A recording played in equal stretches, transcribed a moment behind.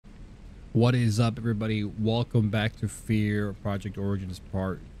What is up, everybody? Welcome back to F.E.A.R. Project Origins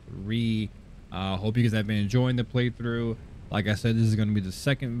Part 3. Hope you guys have been enjoying the playthrough. Like I said, this is going to be the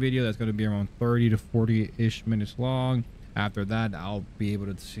second video that's going to be around 30 to 40-ish minutes long. After that, I'll be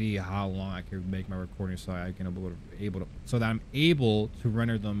able to see how long I can make my recordings so I can so that I'm able to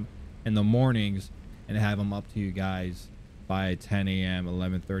render them in the mornings and have them up to you guys by 10 a.m.,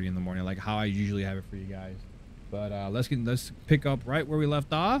 11:30 in the morning, like how I usually have it for you guys. But let's pick up right where we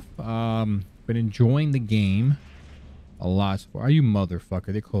left off. Been enjoying the game a lot so far. Are you motherfucker?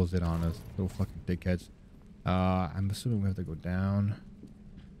 They closed it on us, little fucking dickheads. I'm assuming we have to go down,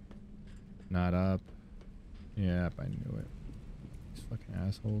 not up. Yep, I knew it. These fucking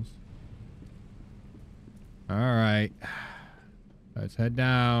assholes. All right, let's head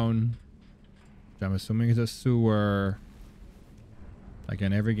down. Which I'm assuming is a sewer. Like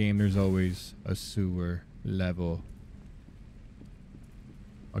in every game, there's always a sewer level.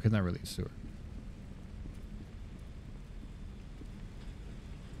 Okay, not really a sewer.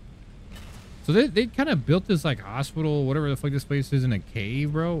 So they kind of built this like hospital, whatever the fuck this place is, in a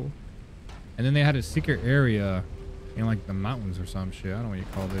cave, bro. And then they had a secret area in like the mountains or some shit. I don't know what you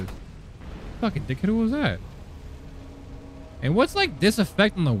call this. Fucking dickhead, who was that? And what's like this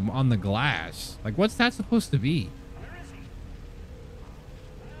effect on the glass? Like, what's that supposed to be?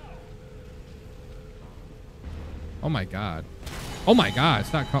 Oh my god. Oh my god.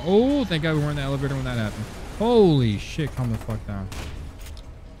 It's not. Oh, thank god we weren't in the elevator when that happened. Holy shit. Calm the fuck down.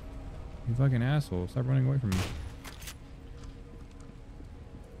 You fucking asshole. Stop running away from me.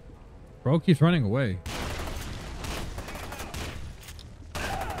 Bro keeps running away.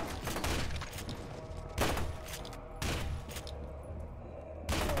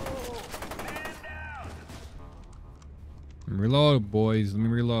 Reload, boys. Let me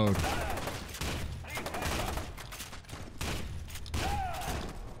reload.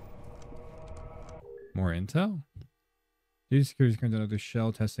 More intel? These security screens out of the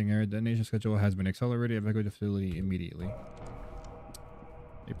shell testing area. Detonation schedule has been accelerated. Evacuate the facility immediately.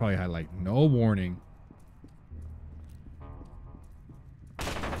 They probably had like no warning.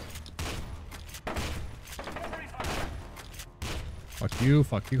 Fuck you.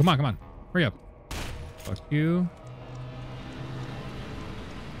 Fuck you. Come on, come on. Hurry up. Fuck you.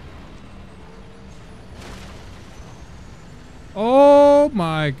 Oh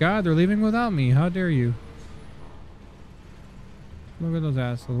my god, they're leaving without me. How dare you? Look at those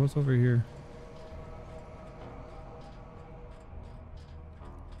assholes. What's over here?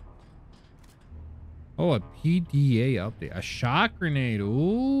 Oh, a PDA update. A shock grenade.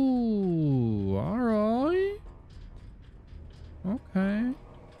 Ooh, alright. Okay.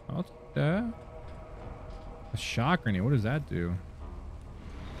 I'll take that. A shock grenade. What does that do?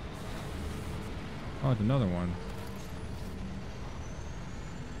 Oh, it's another one.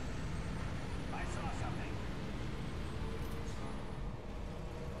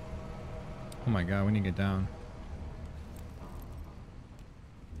 Oh my god, we need to get down.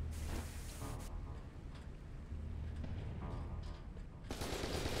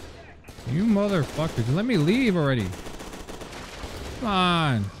 You motherfuckers, let me leave already. Come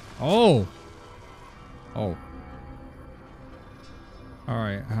on. Oh. Oh.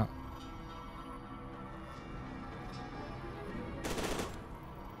 Alright.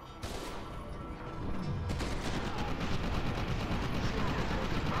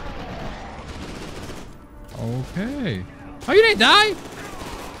 Okay. Oh, you didn't die?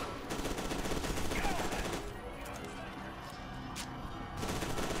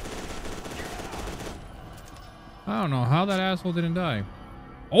 I don't know how that asshole didn't die.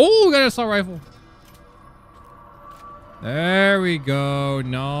 Oh, we got an assault rifle. There we go.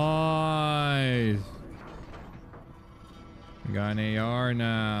 Nice. We got an AR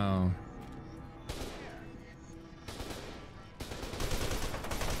now.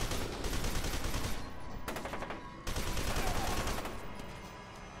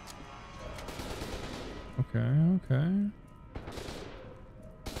 Okay, okay.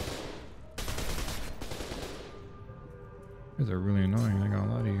 These are really annoying, I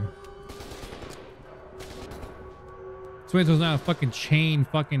gotta lie to you. So wait, there's not a fucking chain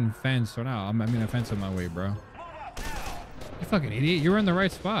fucking fence or now. I mean a fence in my way, bro. You fucking idiot. You were in the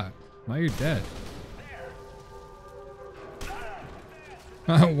right spot. Now you're dead.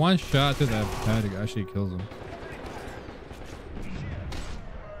 One shot to that pad actually kills him.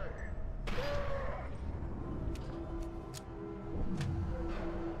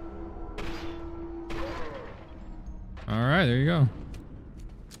 All right, there you go.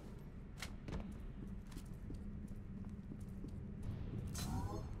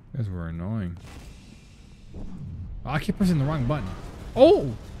 You guys were annoying. Oh, I keep pressing the wrong button.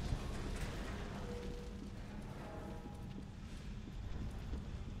 Oh!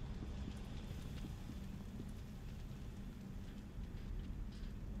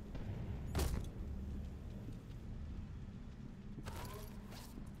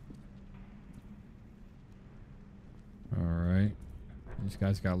 This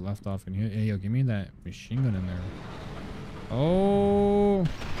guy's got left off in here. Hey, yo, give me that machine gun in there. Oh.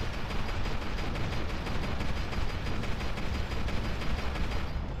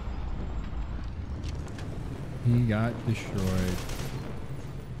 He got destroyed.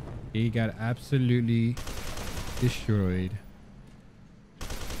 He got absolutely destroyed.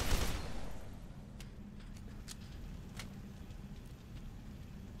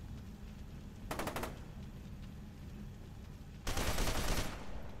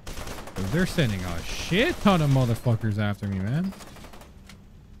 They're sending a shit ton of motherfuckers after me, man.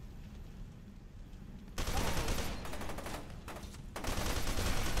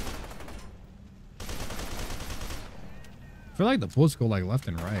 I feel like the bullets go like left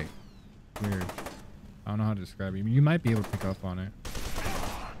and right. Weird. I don't know how to describe it. You might be able to pick up on it.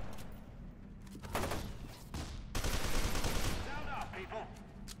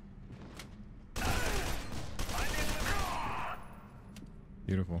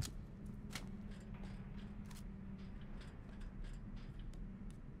 Beautiful.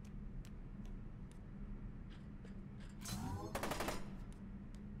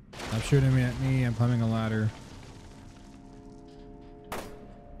 Stop shooting me at me. I'm climbing a ladder.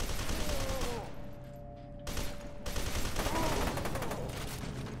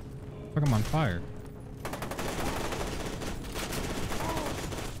 Fuck, I'm on fire.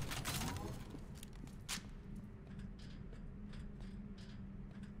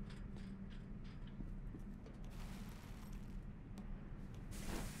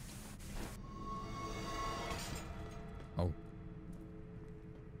 Oh.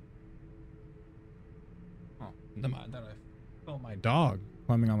 Oh, never mind that. I felt my dog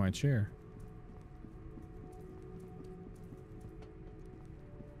climbing on my chair.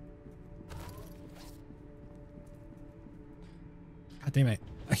 God damn it.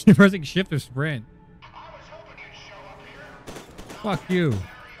 I keep pressing shift or sprint. Fuck you.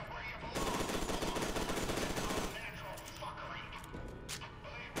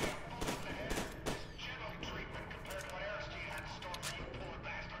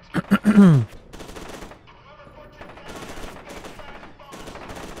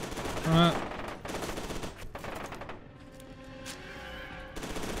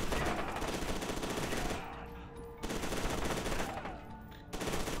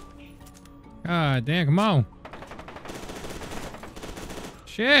 God damn, come on.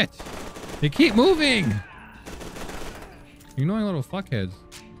 Shit. They keep moving. You annoying little fuckheads.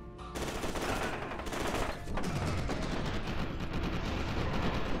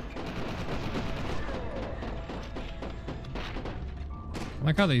 I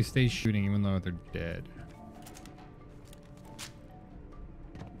like how they stay shooting even though they're dead.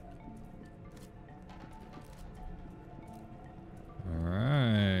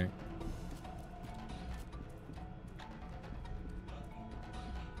 Alright.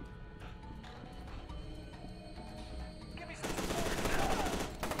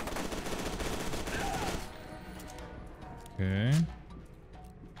 Okay.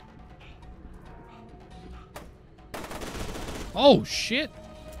 Oh shit!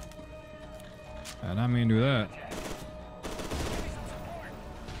 I didn't mean to do that.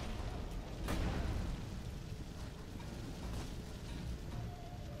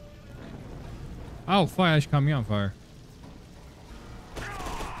 Oh, fire! She caught me on fire.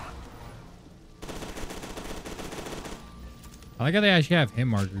 I like how they actually have hit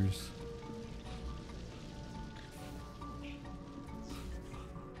markers.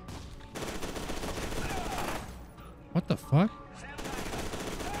 What the fuck?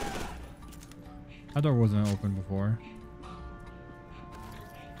 That door wasn't open before.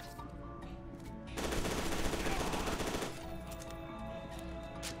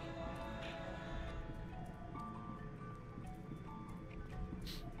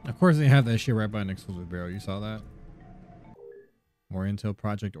 Of course they have that shit right by an explosive barrel. You saw that? More intel,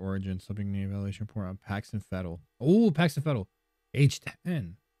 Project Origin, something new evaluation report on Paxton Fettel. Oh, Paxton Fettel. Age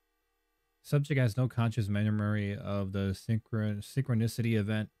 10. Subject has no conscious memory of the synchronicity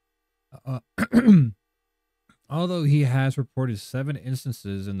event. Although he has reported 7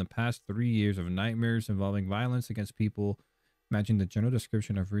 instances in the past 3 years of nightmares involving violence against people, matching the general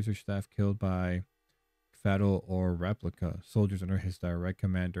description of research staff killed by Fatal or replica soldiers under his direct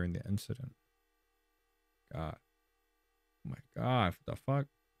command during the incident. God. Oh my god, what the fuck?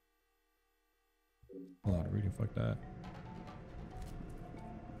 Hold on, reading, fuck that.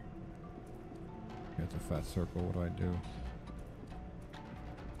 It's a fat circle, what do I do?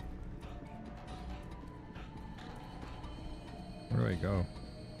 Where do I go?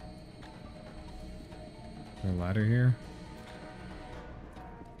 Is there a ladder here?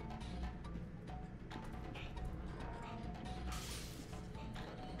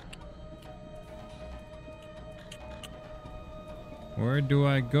 Where do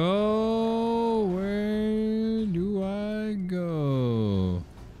I go? Where do I go?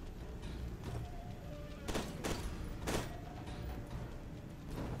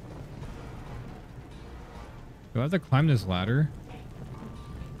 Do I have to climb this ladder?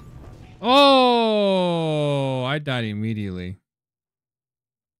 Oh, I died immediately.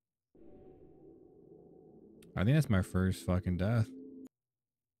 I think that's my first fucking death.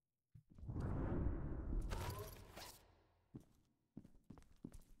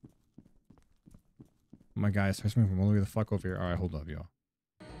 Oh my God, it starts moving from all the way the fuck over here. All right, hold up, y'all.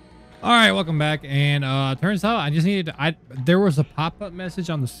 All right, welcome back. And turns out I just needed there was a pop-up message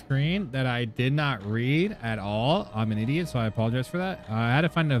on the screen that I did not read at all. I'm an idiot, so I apologize for that. I had to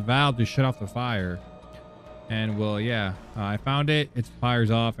find a valve to shut off the fire. And well, yeah, I found it. It fires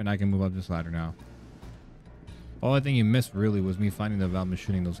off and I can move up this ladder now. All I think you missed really was me finding the valve and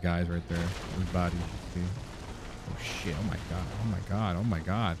shooting those guys right there. Those bodies, you see. Oh shit, oh my God, oh my God, oh my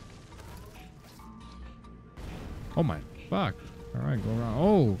God. Oh my fuck. All right, go around.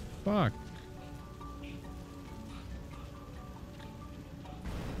 Oh fuck.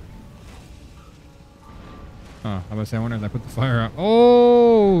 Huh, I was saying, I wonder if I put the fire out.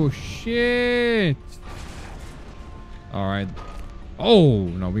 Oh shit. All right. Oh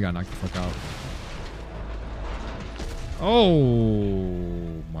no, we got knocked the fuck out.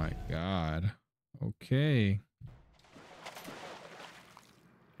 Oh my God. Okay.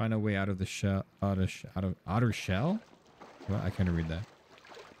 Find a way out of the shell. Out of outer shell. What? I can't read that.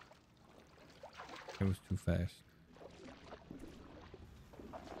 It was too fast.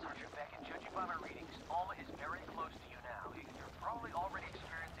 Sergeant Beckett, judging by my readings, Alma is very close to you now. You're probably already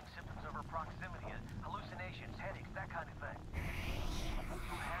experiencing symptoms of her proximity, hallucinations, headaches, that kind of thing.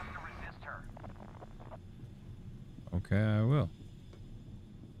 You have to resist her. Okay, I will.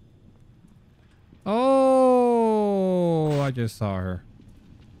 Oh, I just saw her.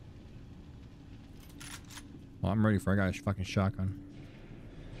 Well, I'm ready for. I got a fucking shotgun.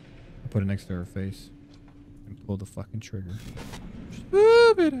 I put it next to her face and pull the fucking trigger.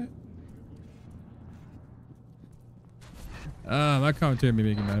 Stupid. My commentary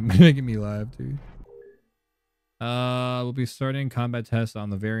making me laugh, dude. We'll be starting combat tests on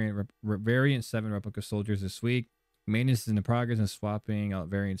the variant 7 replica soldiers this week. Maintenance is in the progress and swapping out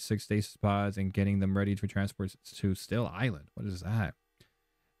variant 6 stasis pods and getting them ready for transport to Still Island. What is that?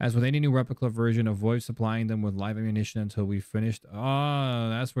 As with any new replica version, avoid supplying them with live ammunition until we finished. Oh,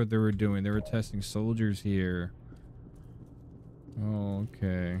 that's what they were doing. They were testing soldiers here. Oh,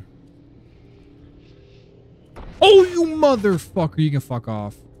 okay. Oh, you motherfucker. You can fuck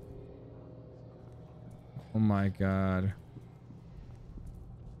off. Oh my God.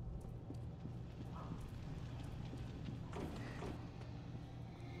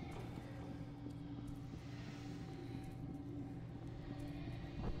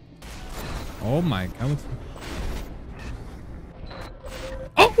 Oh my God.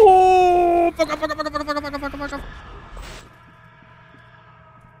 Oh! Fuck off, fuck off, fuck off, fuck off, fuck off, fuck off, fuck off.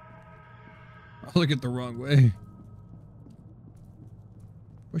 I look at the wrong way.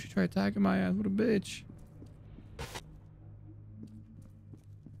 Why she try attacking my ass? What a bitch.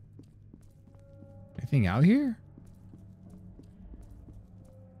 Anything out here?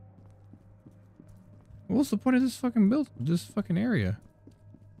 What's the point of this fucking this fucking area?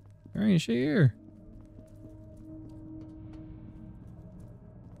 There ain't shit here.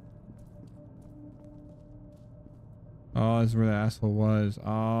 Oh, this is where the asshole was.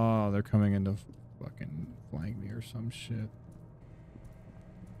 Oh, they're coming in to fucking flank me or some shit.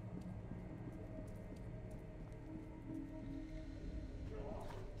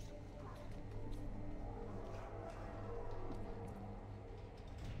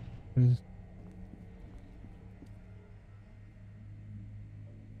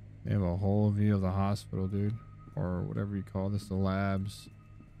 They have a whole view of the hospital, dude. Or whatever you call this, the labs.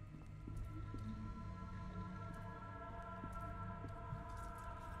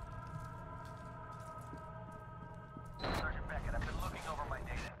 Sergeant Beckett, I've been looking over my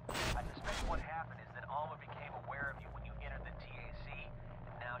data. I suspect what happened is that Alma became aware of you when you entered the TAC,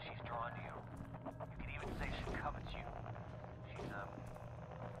 and now she's drawn to you. You could even say she covets you. She's,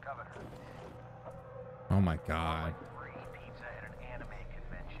 coveter. Oh my God. Free pizza at an anime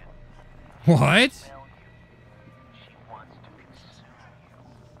convention. What? She wants to consume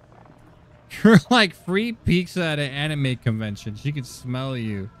you. You're like free pizza at an anime convention. She can smell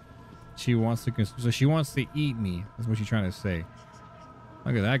you. She wants to so she wants to eat me. That's what she's trying to say.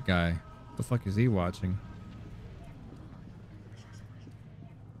 Look at that guy. What the fuck is he watching?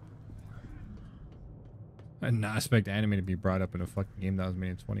 I did not expect anime to be brought up in a fucking game that was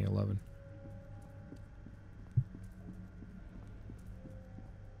made in 2011.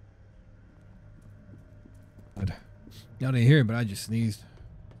 Y'all didn't hear it, but I just sneezed.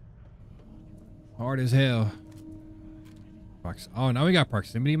 Hard as hell. Oh, now we got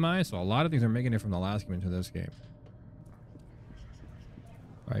proximity mines, so a lot of things are making it from the last game into this game.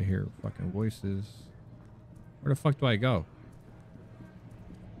 Right here, fucking voices. Where the fuck do I go?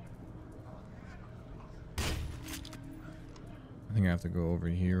 I think I have to go over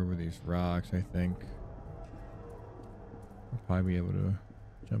here over these rocks, I think. I'll probably be able to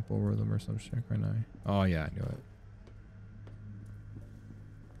jump over them or some shit, can't I? Oh yeah, I knew it.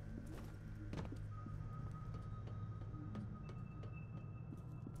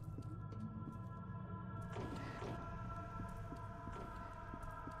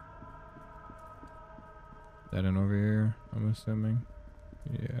 That in over here, I'm assuming.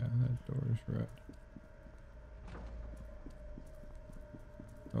 Yeah, that door is red.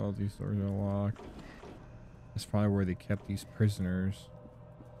 All these doors are locked. That's probably where they kept these prisoners.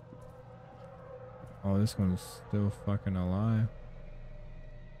 Oh, this one's still fucking alive.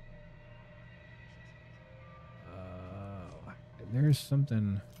 There's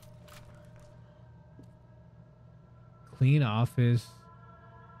something. Clean office.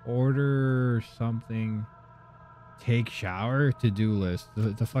 Order something. Take shower. To-do list.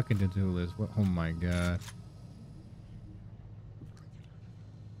 The fucking to-do list. What? Oh my god.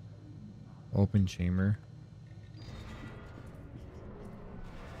 Open chamber.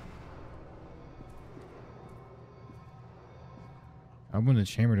 I opened the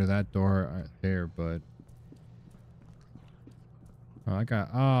chamber to that door there, but oh,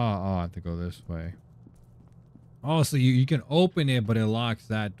 I have to go this way. Oh, so you can open it, but it locks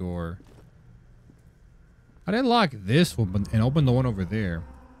that door. I didn't lock this one and open the one over there.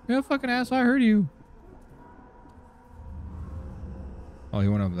 Yeah, fucking ass, I heard you. Oh, he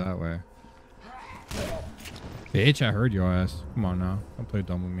went up that way. Bitch, I heard your ass. Come on now. Don't play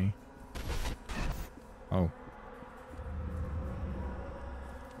dumb with me. Oh.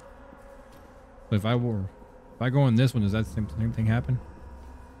 But if I go in this one, does that same thing happen?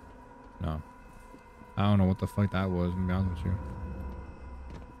 No. I don't know what the fuck that was, to be honest with you.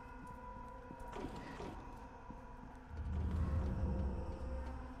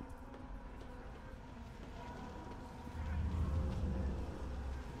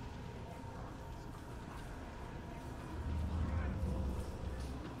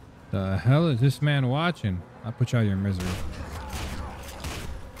 The hell is this man watching? I'll put you out of your misery.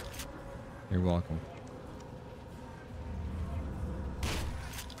 You're welcome.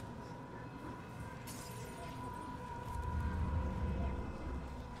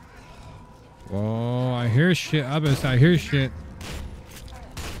 Whoa, I hear shit. I hear shit.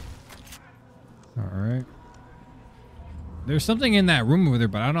 Alright. There's something in that room over there,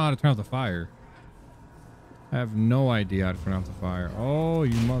 but I don't know how to turn off the fire. I have no idea how to turn off the fire. Oh,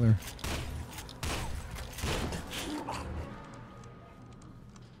 you mother.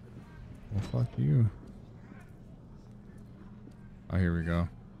 Well, fuck you. Oh, here we go.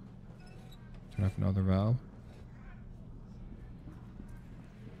 Turn off another valve.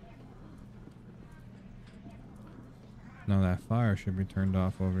 Now that fire should be turned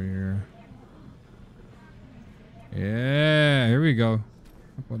off over here. Yeah, here we go.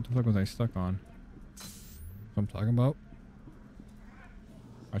 What the fuck was I stuck on? What I'm talking about.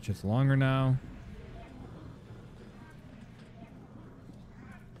 Watch, it's longer now.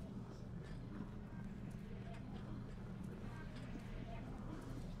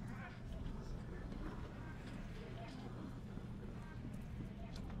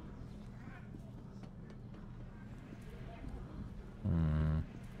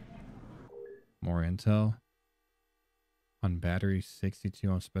 More intel. On battery 62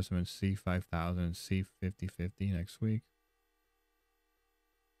 on specimen C5000 C5050 next week.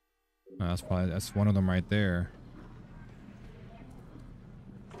 Oh, that's one of them right there.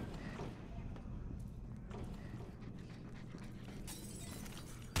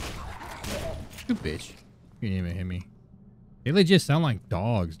 You bitch. You didn't even hit me. They legit sound like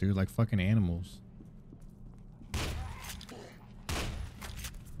dogs, dude, like fucking animals.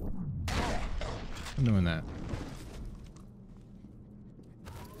 I'm doing that.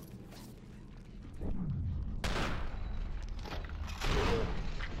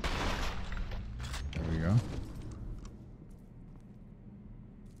 There we go.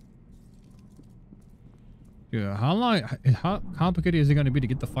 Yeah, how complicated is it going to be to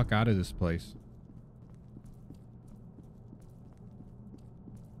get the fuck out of this place?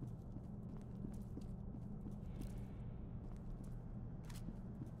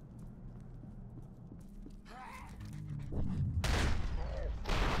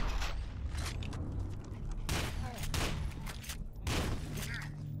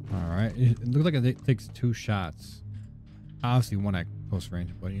 It looks like it takes 2 shots. Obviously one at close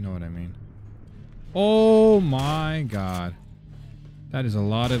range, but you know what I mean. Oh my god. That is a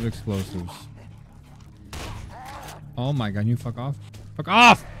lot of explosives. Oh my god, you fuck off. Fuck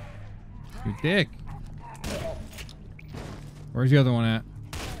off! You dick. Where's the other one at?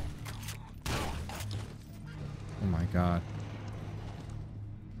 Oh my god.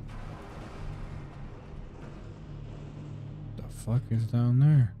 The fuck is down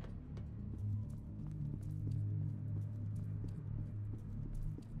there?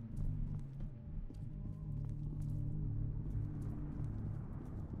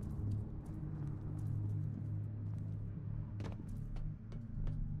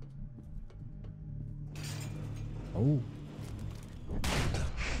 Oh.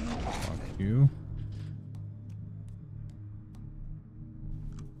 Fuck you.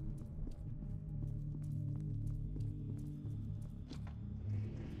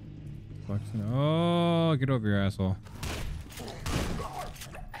 Oh, get over your asshole.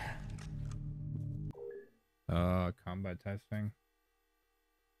 Combat testing.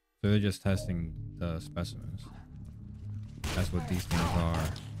 So they're just testing the specimens. That's what these things are.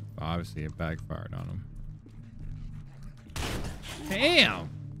 But obviously it backfired on them. Damn!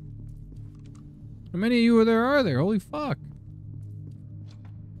 How many of you are there? Holy fuck.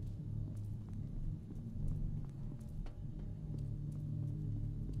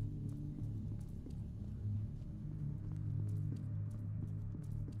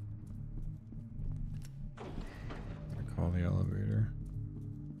 I call the elevator.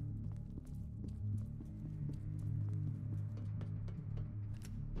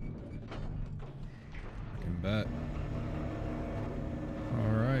 I can bet.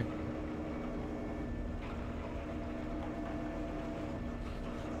 All right.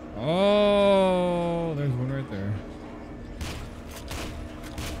 Oh, there's one right there.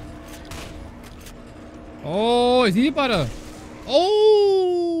 Oh, is he about to? Oh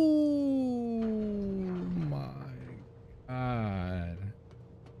my god.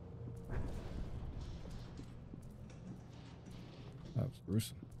 That was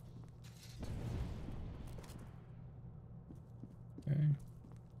gruesome. Okay.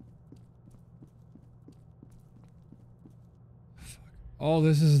 Oh,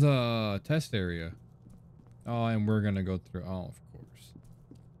 this is the test area. Oh, and we're gonna go through. Oh, of course.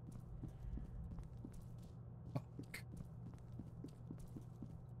 Fuck.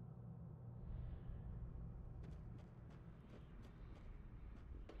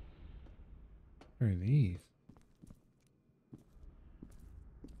 What are these?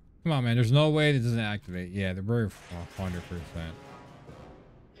 Come on, man. There's no way this doesn't activate. Yeah, they're very 100%.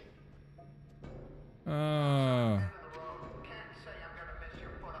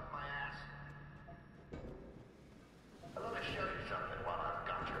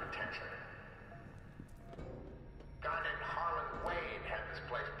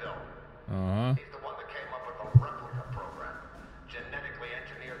 Uh-huh. He's the one that came up with the replica program. Genetically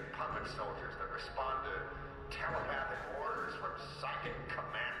engineered puppet soldiers that respond to telepathic orders from psychic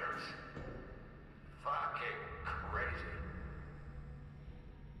commanders. Fucking crazy.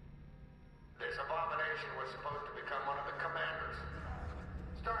 This abomination was supposed to become one of the commanders.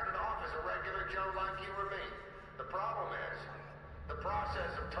 Started off as a regular Joe like you or me. The problem is, the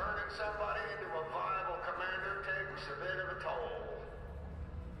process of turning somebody into a viable commander takes a bit of a toll.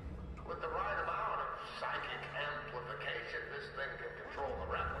 With the right amount of psychic amplification, this thing can control the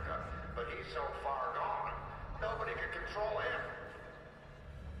replica, but he's so far gone, nobody can control him.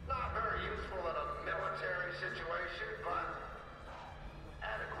 Not very useful in a military situation, but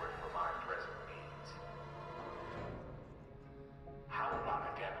adequate for my present needs. How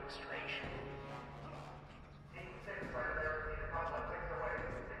about a demonstration?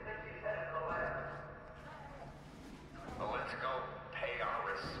 Well, let's go pay our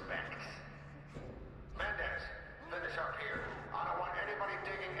respects. Mendez, finish up here. I don't want anybody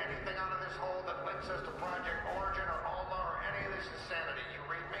digging anything out of this hole that links us to Project Origin or Alma or any of this insanity. You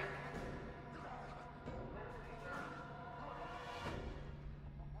read me?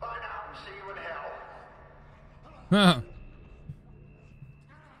 Bye now. See you in hell. Huh.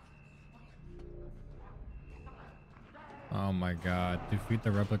 Oh my god. Defeat the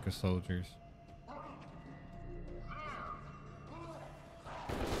replica soldiers.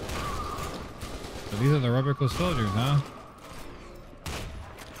 So these are the replica soldiers, huh?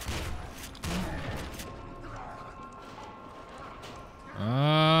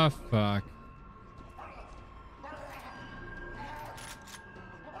 Ah, fuck.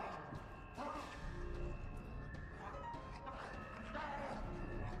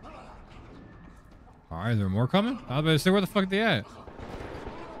 Alright, is there more coming? I was about to say, where the fuck they at?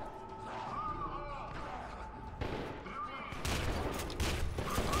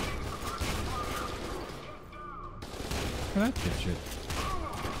 Oh, that shit.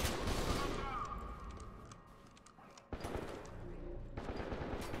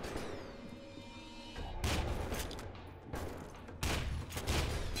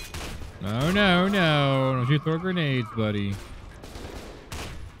 No, no, no. Don't you throw grenades, buddy.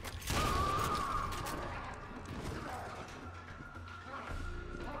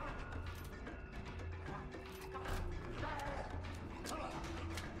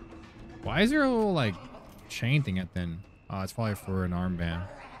 Why is there a little, like, chain thing at the end? Oh, it's probably for an armband.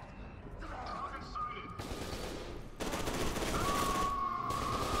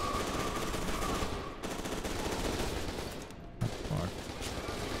 Fuck.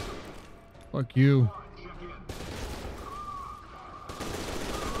 Fuck you.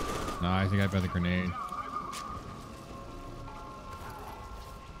 Nah, I think I got the grenade.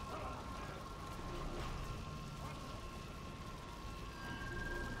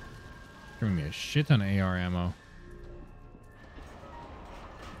 Giving me a shit ton of AR ammo.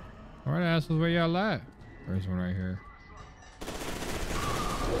 Alright, assholes, where y'all at? There's one right here.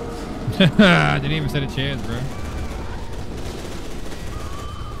 Didn't even stand a chance, bro.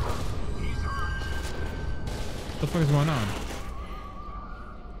 What the fuck is going on?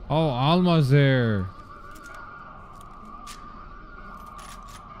 Oh, Alma's there.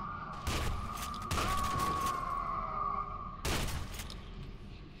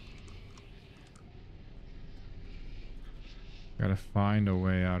 Gotta find a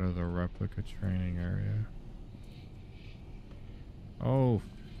way out of the replica training area. Oh,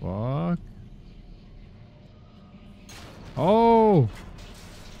 fuck. Oh!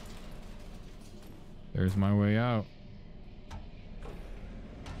 There's my way out.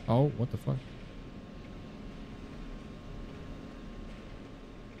 Oh, what the fuck?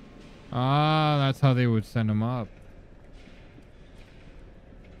 Ah, that's how they would send him up.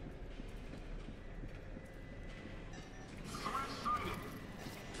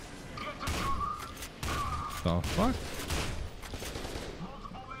 The fuck?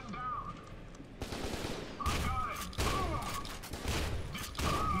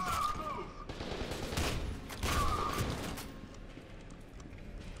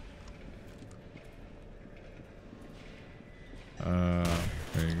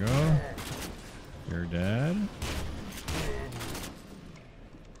 There you go. You're dead.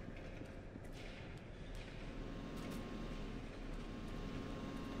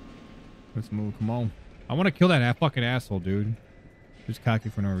 Let's move. Come on. I want to kill that fucking asshole, dude. Just cocky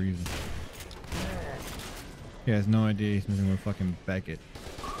for no reason. He has no idea he's messing with fucking Beckett.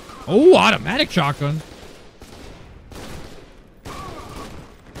 Oh, automatic shotgun.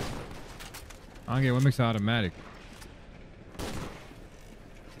 I don't get what makes it automatic.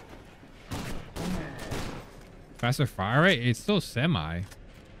 Faster fire rate? It's still semi,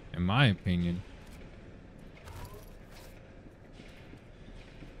 in my opinion.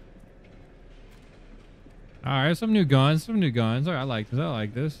 All right, some new guns, All right, I like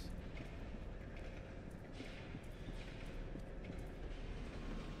this.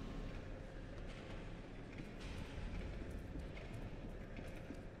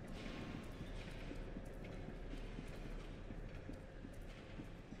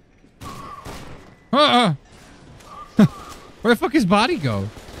 Where the fuck his body go?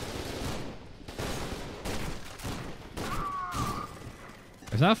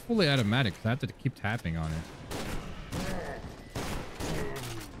 It's not fully automatic, so I have to keep tapping on it.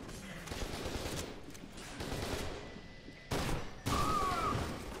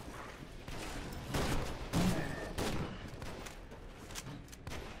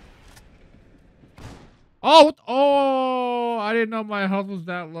 Oh, I didn't know my health was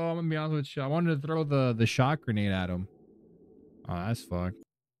that low. I'm gonna be honest with you. I wanted to throw the shot grenade at him. Oh, that's fucked.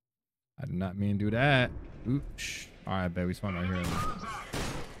 I did not mean to do that. Oops. All right, I bet we spawned right here.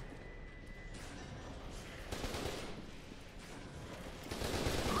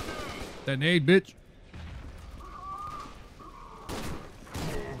 That nade, bitch.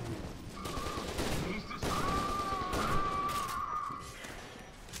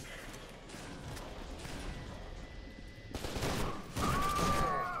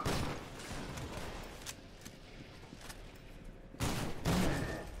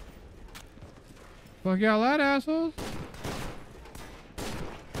 Fuck y'all that, assholes.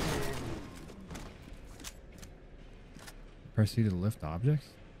 Proceed to lift objects.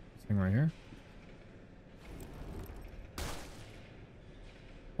 This thing right here.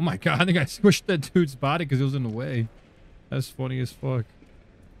 Oh my god, I think I squished that dude's body because it was in the way. That's funny as fuck.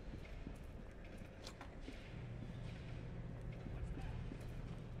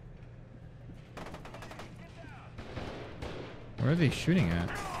 Where are they shooting at?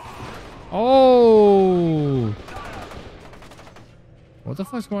 Oh! What the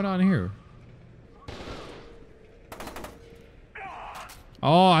fuck's going on here?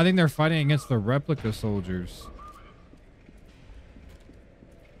 Oh, I think they're fighting against the replica soldiers.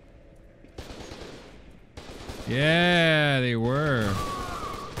 Yeah, they were.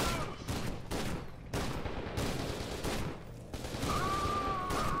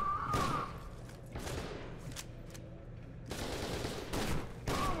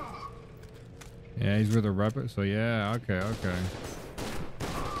 Yeah, he's with a replica. So yeah, okay, okay.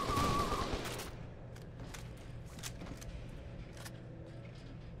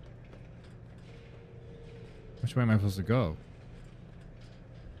 Which way am I supposed to go?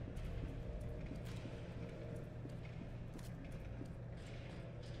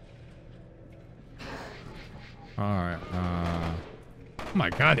 All right. Oh my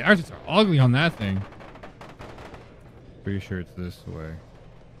God, the arches are ugly on that thing. Pretty sure it's this way.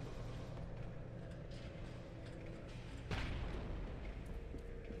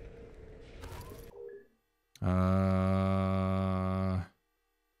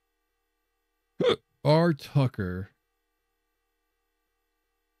 R. Tucker.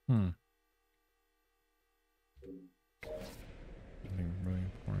 Something really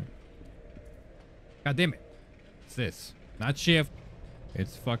important. God damn it. It's this. Not shift.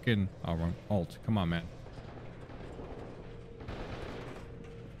 It's fucking... Oh, wrong. Alt. Come on, man.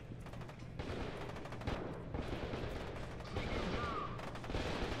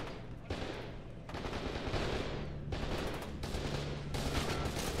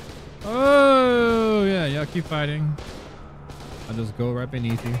 Oh, yeah. Y'all keep fighting. I'll just go right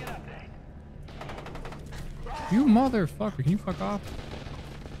beneath you. You motherfucker. Can you fuck off?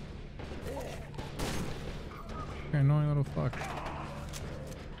 You're an annoying little fuck.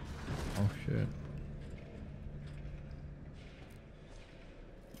 Oh, shit.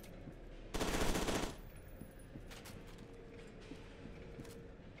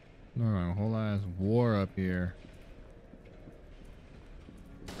 No, whole ass war up here.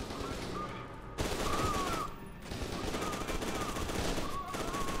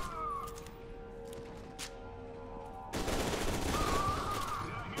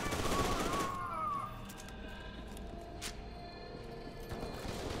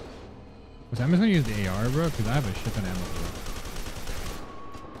 I'm just gonna use the AR, bro, because I have a shit ton of ammo.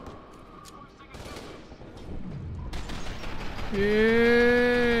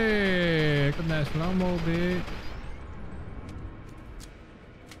 Yeah, come that slow-mo, bitch.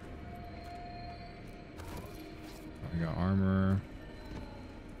 I got armor.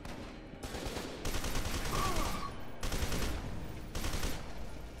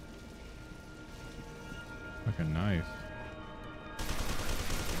 Fucking nice.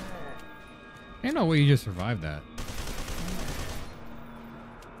 Ain't no way you just survived that.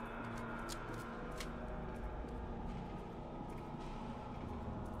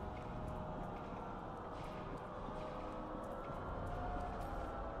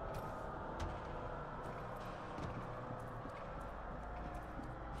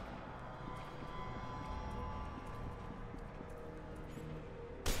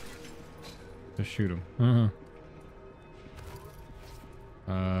 Just shoot him.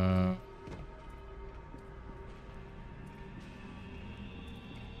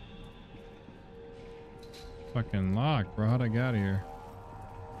 Fucking locked, bro. How'd I get out of here?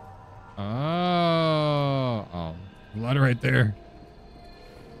 Oh, blood right there.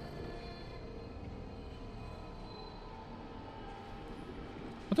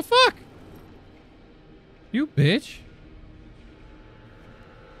 What the fuck? You bitch.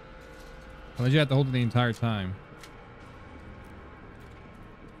 Why did you have to hold it the entire time?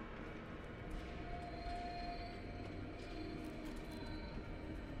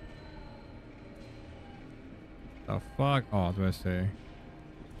 The fuck? Oh, what do I say?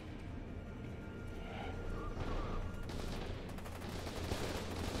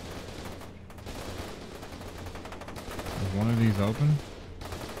 Is one of these open?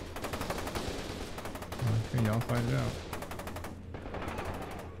 Okay, y'all fight it out.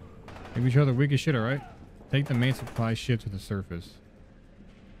 Give each other weakest shit, alright? Take the main supply ship to the surface.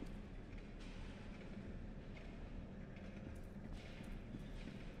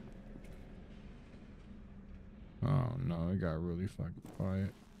 Oh no, it got really fucking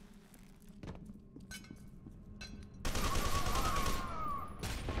quiet.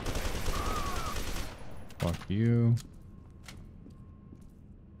 Fuck you.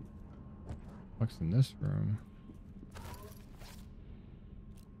 What's in this room?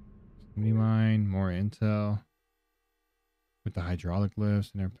 Mini mine, more intel. With the hydraulic lifts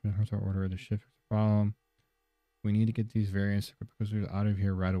and everything order of the ship problem. We need to get these variants because we're out of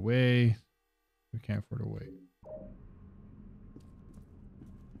here right away. We can't afford to wait.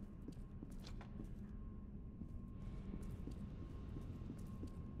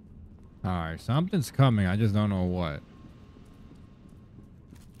 All right, something's coming. I just don't know what.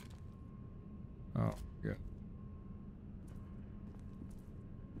 Oh, yeah.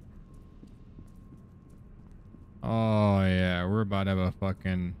 Oh, yeah. We're about to have a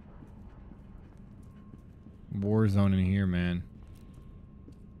fucking war zone in here, man.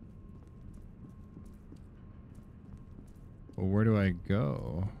 Well, where do I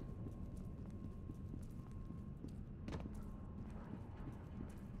go?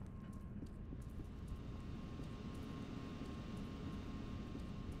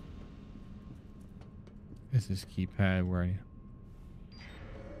 Is this keypad where I...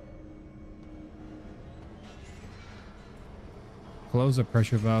 Close the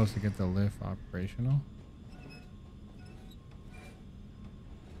pressure valves to get the lift operational?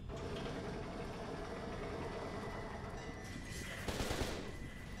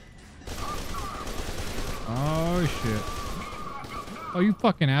 Oh, shit. Oh, you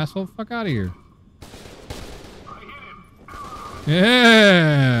fucking asshole. Fuck out of here.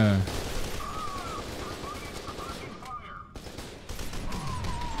 Yeah.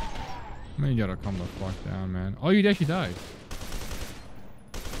 Man, you gotta calm the fuck down, man. Oh, you actually died.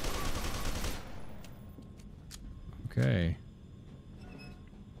 Okay.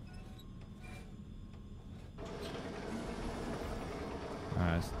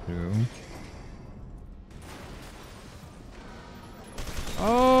 That's two.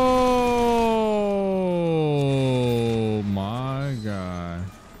 Oh my god.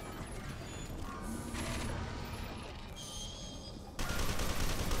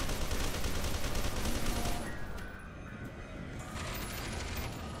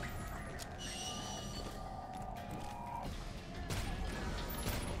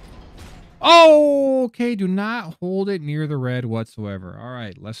 Oh, okay. Do not hold it near the red whatsoever. All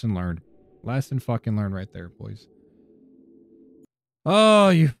right. Lesson learned. Lesson fucking learned right there, boys. Oh,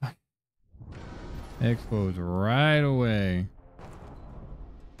 you explodes right away.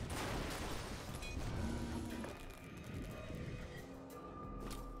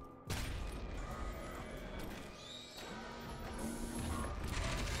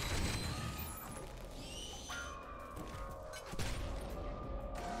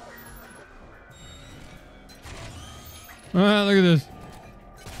 Ah, look at this.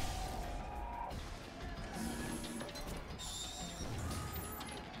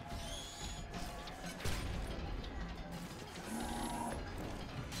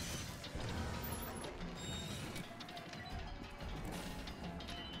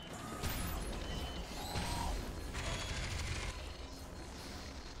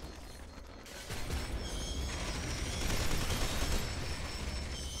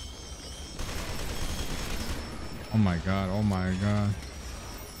 Oh my god. Oh my god.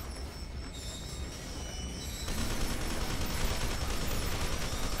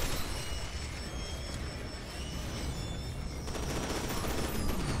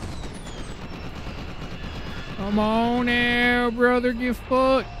 Come on now, brother. Get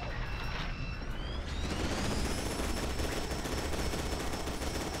fucked.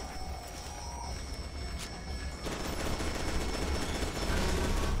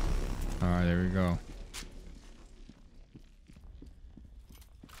 All right, there we go.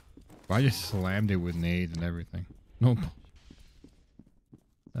 I just slammed it with nades and everything. Nope.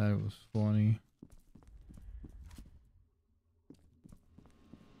 That was funny.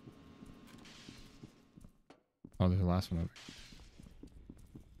 Oh, there's the last one over.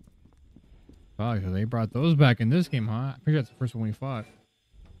 Oh, so they brought those back in this game, huh? I'm pretty sure that's the first one we fought.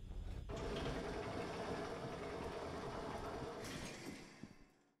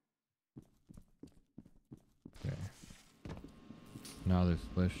 Okay. Now this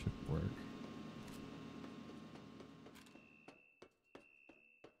list should work.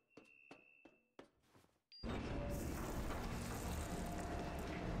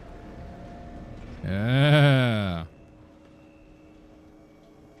 Yeah.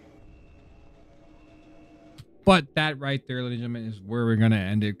 But that right there, ladies and gentlemen, is where we're going to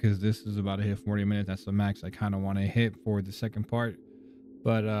end it because this is about to hit 40 minutes. That's the max I kind of want to hit for the second part.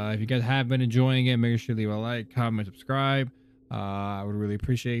 But if you guys have been enjoying it, make sure to leave a like, comment, subscribe. I would really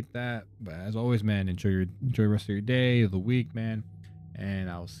appreciate that. But as always, man, enjoy the rest of your day, the week, man. And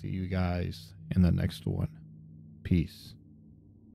I'll see you guys in the next one. Peace.